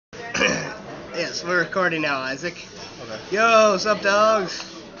Yes, we're recording now, Isaac. Okay. Yo, what's up,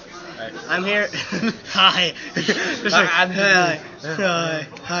 dogs? Right. I'm here. Hi.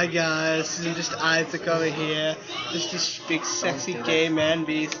 Hi, guys. This is just Isaac over here. Just this big, sexy gay man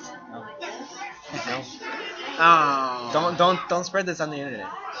beast. No. Oh. Don't spread this on the internet.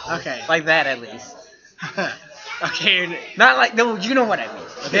 Okay. Like that, at least. Okay. Not like no. You know what I mean.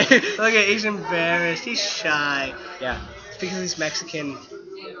 Okay. Look at he's embarrassed. He's shy. Yeah. It's because he's Mexican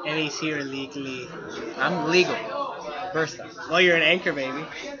and he's here illegally. I'm legal. First time. Well, you're an anchor, baby.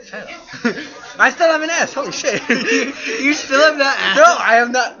 Shut up. I still have an ass. Holy shit. You still have that ass? No, I have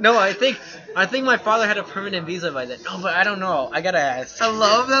not. No, I think my father had a permanent visa by then. No, but I don't know. I gotta ask. I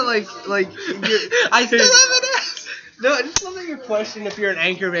love that. Like I still have an ass. No, I just love that you question if you're an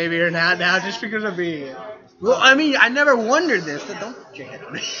anchor baby or not now, just because of me. Well, I mean, I never wondered this. So don't put your head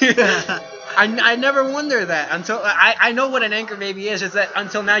on me. I never wondered that until I know what an anchor baby is. Just that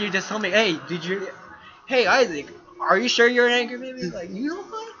until now you just told me, hey, hey Isaac, are you sure you're an anchor baby? Like, you know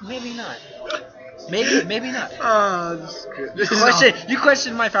what? Maybe not. Maybe not. Oh, this is You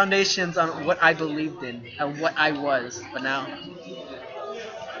questioned my foundations on what I believed in and what I was, but now,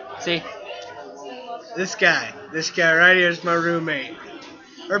 see, this guy right here is my roommate.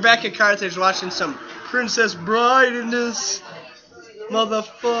 We're back at Carthage watching some Princess Bride in this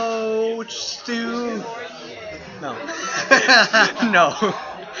motherfucker stew. no, no,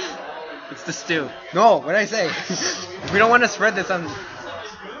 it's the stew. No, what did I say? We don't want to spread this on.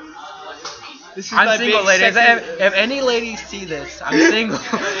 This is I'm my single, big ladies. second- If any ladies see this, I'm single.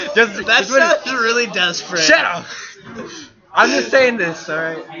 That sounds really desperate. Shut up. I'm just saying this,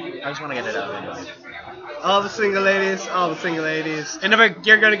 alright? I just want to get it out anyway. All the single ladies. And if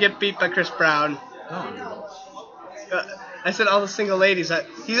you're gonna get beat by Chris Brown. Oh. I said all the single ladies. I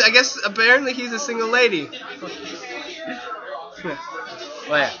guess apparently he's a single lady. Oh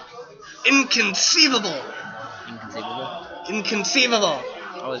yeah. Inconceivable. Inconceivable?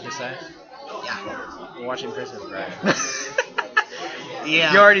 What was you say? Yeah. We're watching Christmas, right?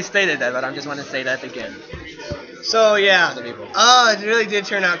 Yeah. You already stated that, but I just want to say that again. So yeah. Other people. Oh, it really did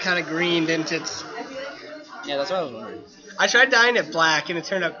turn out kind of green, didn't it? Yeah, that's what I was wondering. I tried dyeing it black and it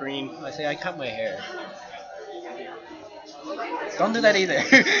turned out green. I say I cut my hair. Don't do that either.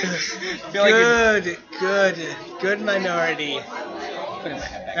 Feel Good minority. Putting my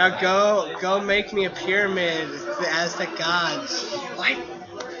head back. Now go make me a pyramid of the Aztec gods. What?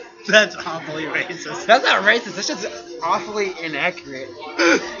 That's awfully racist. That's not racist. That's just awfully inaccurate.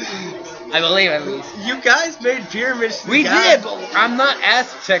 I believe, at least. You guys made pyramids. We did, but I'm not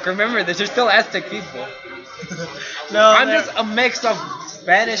Aztec. Remember this. You're still Aztec people. No, I'm just a mix of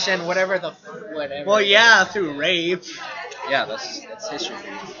Spanish and whatever. Well, yeah, through rape. Yeah, that's history.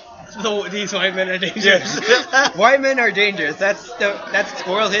 These white men are dangerous. White men are dangerous. That's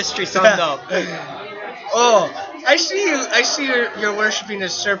world history summed up. Oh, I see you're worshiping a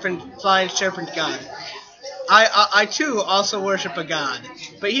flying serpent god. I too also worship a god,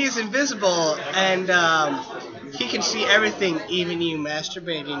 but he's invisible and he can see everything, even you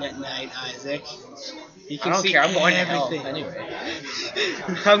masturbating at night, Isaac. He can I don't see care. I'm going everything. to hell anyway.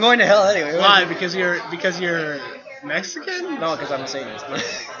 I'm going to hell anyway. Why? Because you're Mexican? No, because I'm a Satanist.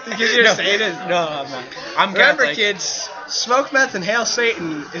 Because you're a Satanist? No, I'm not. I'm Remember, Catholic. kids, smoke meth and hail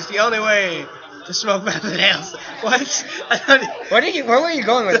Satan is the only way to smoke meth and hail. What? Where were you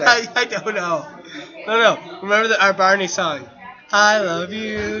going with that? I don't know. No. Remember our Barney song? I love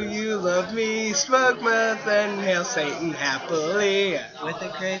you, you love me, smoke meth and hail Satan happily. With a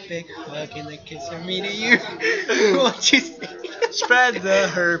great big hug and a kiss from me to you. Won't you see? Spread the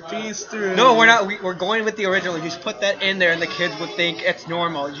herpes through. No, we're not. We're going with the original. You just put that in there and the kids would think it's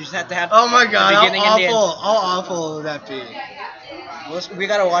normal. You just have to have. Oh my god, the beginning and the end. how awful would that be? We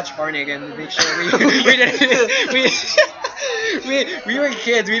gotta watch Barney again to make sure we were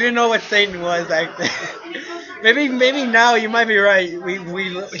kids. We didn't know what Satan was back then. Maybe now you might be right. Do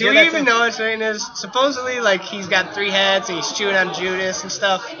we even know what Satan is? Supposedly, like he's got 3 heads and he's chewing on Judas and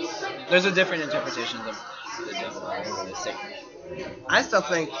stuff. There's a different interpretation of the devil. I don't know what Satan. I still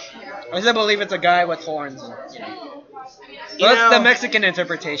believe it's a guy with horns. And, that's the Mexican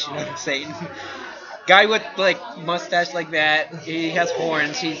interpretation of Satan. Guy with like mustache like that. He has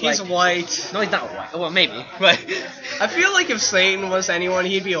horns. He's white. No, he's not white. Well, maybe, but I feel like if Satan was anyone,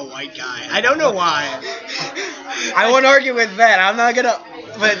 he'd be a white guy. I don't know why. I won't argue with that. I'm not gonna.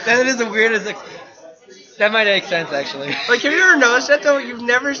 But that is the weirdest. That might make sense actually. Like, have you ever noticed that though?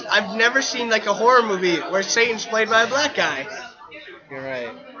 I've never seen like a horror movie where Satan's played by a black guy. You're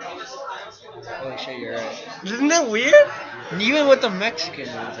right. Holy shit, you're right. Isn't that weird? Even with the Mexican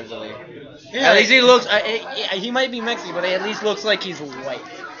ones, I believe. Yeah. At least he looks. He might be Mexican, but he at least looks like he's white.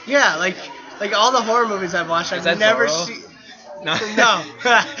 Yeah, like Like all the horror movies I've watched, I've that never Zorro? seen. No. No.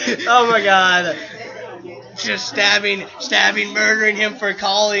 Oh my god. Just stabbing, murdering him for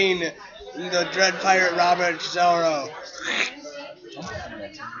calling the Dread Pirate Robert Zorro.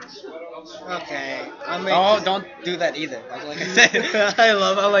 Okay. Don't do that either. Like I said. I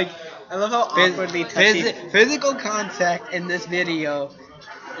love how awkwardly touchy. Physical contact in this video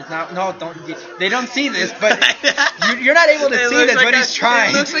is not. No, don't. They don't see this, but you're not able to It see looks this. like But he's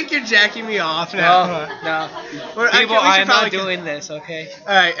trying. It looks like you're jacking me off now. No. People, I'm not doing this. Okay.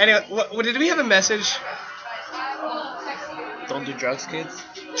 All right. Anyway, what did we have a message? Don't do drugs, kids.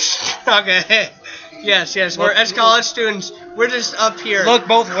 Okay. Yes. We're as college students. We're just up here. Look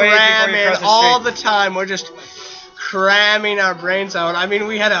both ways before you cramming cross the all street. the time. We're just cramming our brains out. I mean,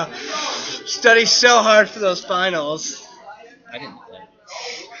 we had to study so hard for those finals. I didn't do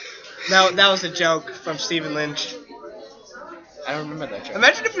that. That was a joke from Stephen Lynch. I don't remember that joke.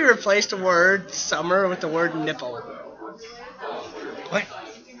 Imagine if we replaced the word summer with the word nipple. What?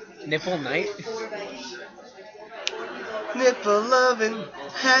 Nipple night? Nipple loving,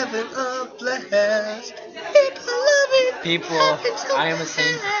 having a blast. Nipple loving, People, having so I am a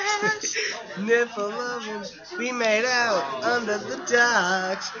saint. blast. Nipple loving, we made out under the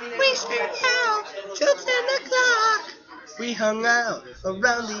docks. We stayed out till 10 o'clock. We hung out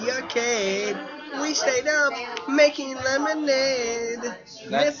around the arcade. We stayed up making lemonade.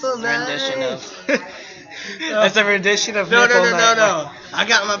 That's Nipple a rendition night. of. That's a rendition of No. Nipple Night. I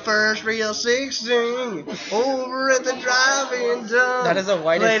got my first real 16 over at the drive-in dump. That is the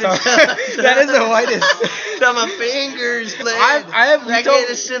whitest Played song. it- That is the whitest. Till my fingers bled. I have- you I told- get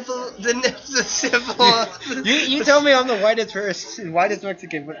a simple, the nips a simple. You tell me I'm the whitest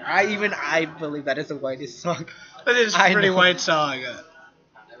Mexican, but I believe that is the whitest song. That is a I pretty know. white song.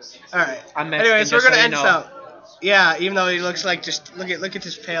 Alright. I'm Mexican, Anyways, we're just gonna so you end this know. out. Yeah, even though he looks like just look at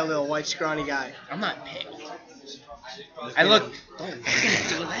this pale little white scrawny guy. I'm not pale. I look. Don't do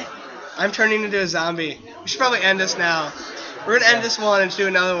that. I'm turning into a zombie. We should probably end this now. We're gonna end this one and do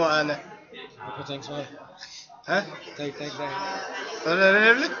another one. Okay, thanks, bye. Huh? Thanks, bye.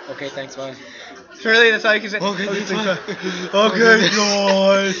 Really? Okay, thanks, bye. That's all you can say. Okay, thanks, bye. Okay,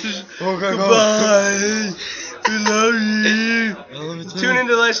 guys. Okay, Goodbye. We love you. I love you too. Tune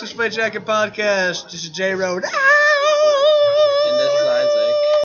into the License Plate Jacket podcast. This is J Road. Ah!